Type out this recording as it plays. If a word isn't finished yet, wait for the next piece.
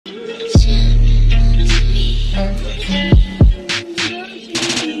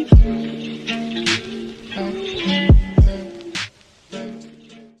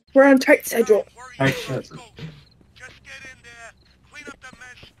We're on tight schedule. Hey, shit. Just get in there, clean up the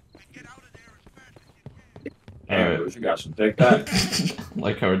mess, and get out of there as fast as you can. Hey, Bruce, you got some take that.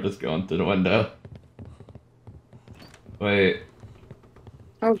 Like how we're just going through the window. Wait.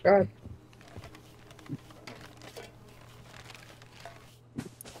 Oh god.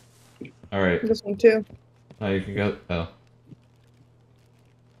 Alright. This one too. Now you can go. Oh.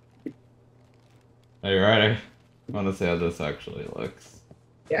 Are you ready? I want to see how this actually looks.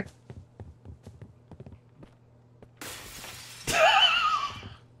 Yeah.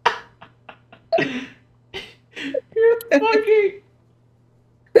 You're fucking.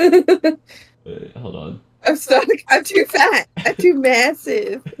 Wait, hold on. I'm stuck. I'm too fat. I'm too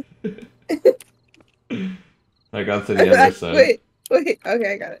massive. I got to the other side. Wait. Okay, I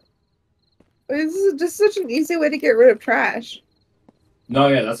got it. This is just such an easy way to get rid of trash. No,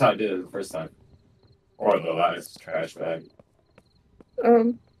 yeah, that's how I did it the first time. Or the last trash bag. I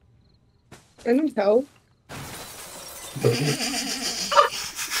don't know.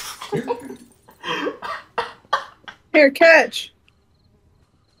 Here, catch.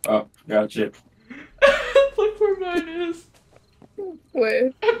 Oh, gotcha. Look where mine is.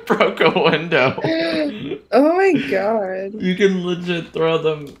 Wait. I broke a window. Oh my god. You can legit throw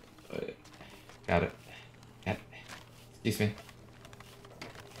them. Wait. Got it. Got it. Excuse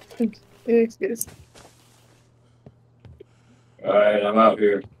me. Excuse. Alright, I'm out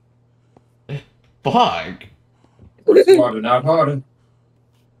here. Fuck. Work smarter, not harder.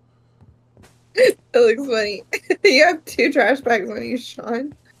 It looks funny. You have 2 trash bags on you,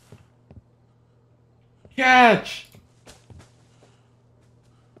 Sean. Catch.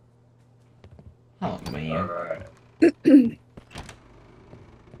 Oh man. Alright.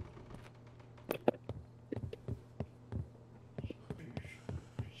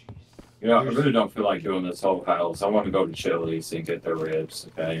 You know, I really don't feel like doing this whole house. I want to go to Chili's and get their ribs,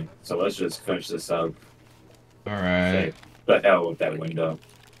 okay? So let's just finish this up. Alright. The hell with that window.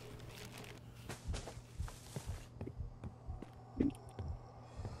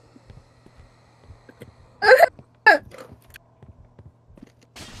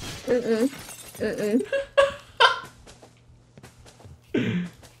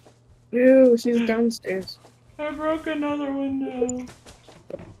 Ew, she's downstairs. I broke another window.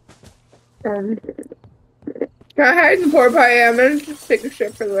 Can I hide in the porta potty? I'm gonna just take a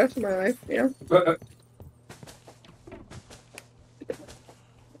shit for the rest of my life, you know?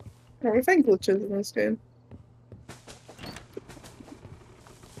 I find glitches in this game.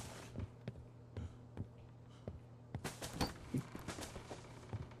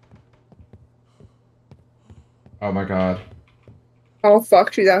 Oh my god. Oh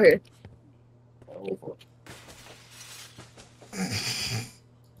fuck, she's out here.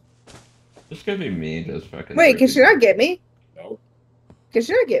 This could be me just fucking. Wait, can she breaking- not get me? No. Can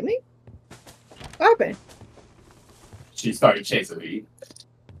she not get me? What happened? She started chasing me.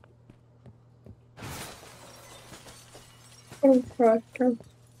 Oh fuck.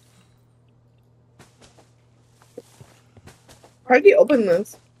 How'd you open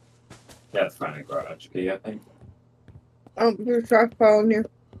this? That's fine, a garage key, I think. There's trash pile in here.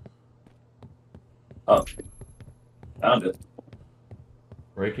 Oh. Found it.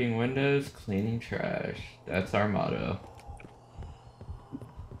 Breaking windows, cleaning trash. That's our motto.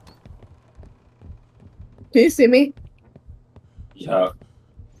 Can you see me? Yeah.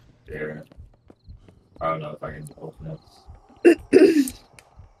 Here. I don't know if I can open it. Let's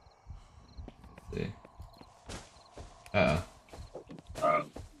see. Uh-oh.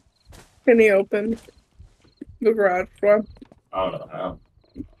 Can you open the garage door? I don't know how.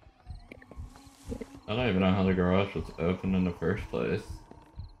 I don't even know how the garage was open in the first place.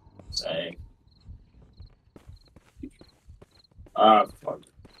 Same. Ah, fuck.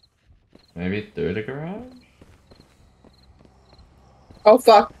 Maybe through the garage? Oh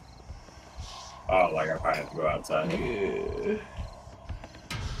fuck. Oh, like I probably have to go outside. Yeah.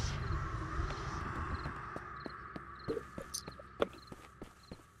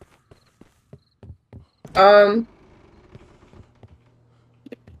 Oh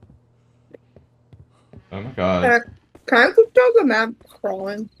my god. Can I click on the map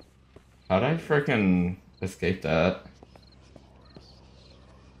crawling? How'd I freaking escape that?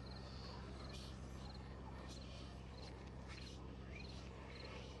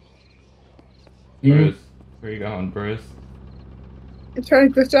 Bruce, where you going, Bruce? I'm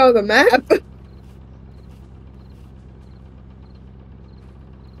trying to glitch out of the map.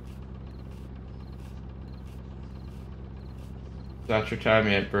 That's your time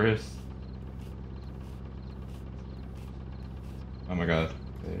yet, Bruce. Oh my god.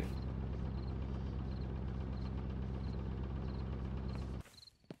 Okay.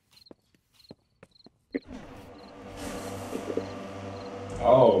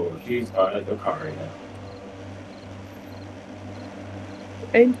 Oh, he's got the car again.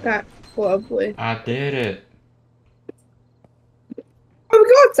 Ain't that lovely? I did it. Oh,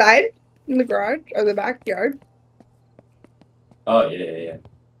 we go outside in the garage or the backyard. Oh, yeah.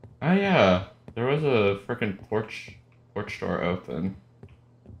 Oh yeah, there was a freaking porch door open.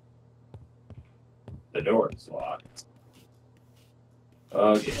 The door is locked.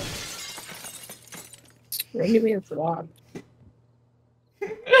 Oh, yeah. What do you mean it's locked?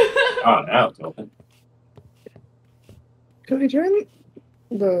 Oh, now it's open. Can we turn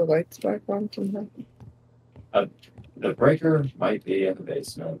the lights back on somehow? The breaker might be in the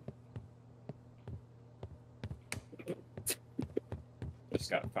basement.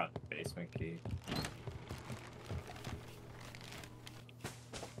 Just gotta find the basement key.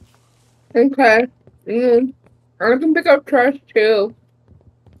 Okay. I can pick up trash too.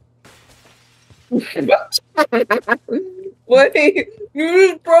 Wait, you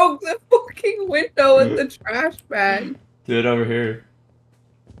just broke the fucking window with the trash bag. Do it over here.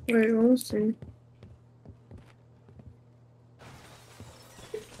 Wait, let's see.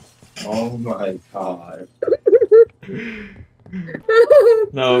 Oh my god.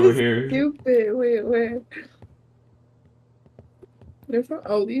 No, over here. Stupid. Wait. Different.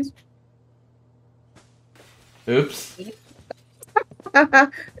 Oh, these. Oops.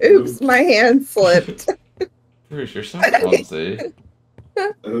 Oops, my hand slipped. Bruce, you're so clumsy.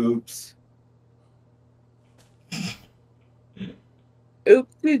 Oops.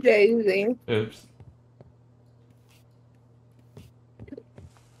 Oopsie daisy. Oops.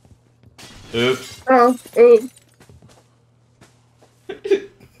 Oops. Oh, oops.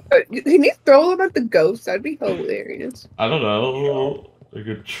 Can you throw them at the ghost? That'd be hilarious. I don't know. We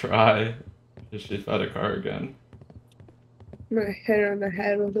could try. If she found a car again. I'm gonna hit her in the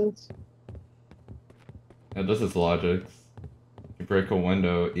head with this. Yeah, this is logic. You break a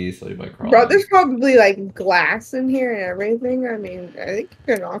window easily by crawling. Bro, there's probably like glass in here and everything. I mean, I think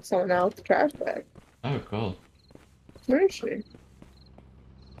you can knock someone out with the trash bag. Oh, cool. Where is she?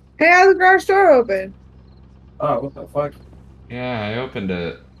 Hey, how's the garage door open? Oh, what the fuck? Yeah, I opened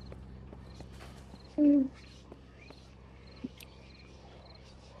it. Hmm.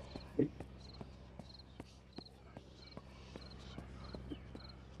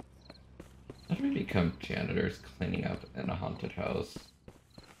 How do we become janitors cleaning up in a haunted house?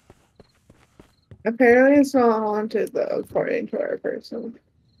 Apparently it's not haunted though, according to our person.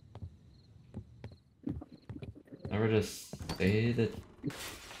 Never just say that.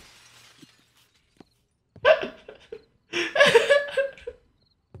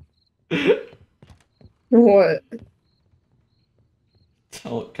 What?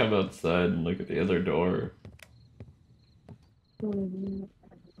 Don't come outside and look at the other door.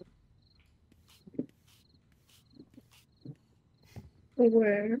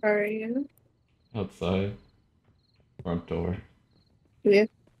 Where are you? Outside. Front door. Yeah.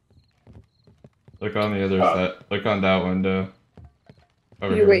 Look on the other side. Look on that window.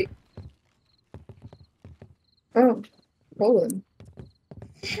 Over You here. wait. Oh, hold on.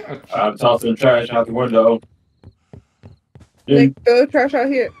 I'm tossing trash out the window. Like, throw the trash out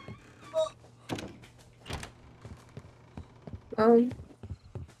here. Where's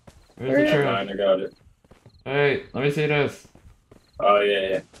the where- trash? I got it. Hey, let me see this. Oh,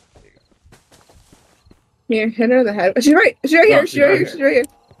 yeah. Here, hit her in the head. She's right. She's right No, here. She's right here. She's right here.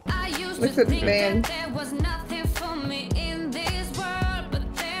 I used Look to at the think man. that there was nothing for me in this world,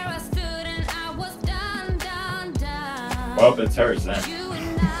 but there I stood and I was done. Well, it's hers then. You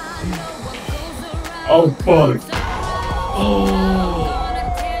and I know what goes around. Oh, fuck. Oh.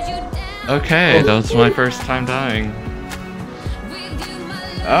 Gonna tear you down. Okay, that was my first time dying. With you, my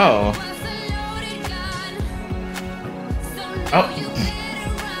Oh. love was a loaded gun. So Oh. now you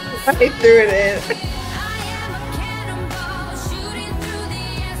better run. I threw it in.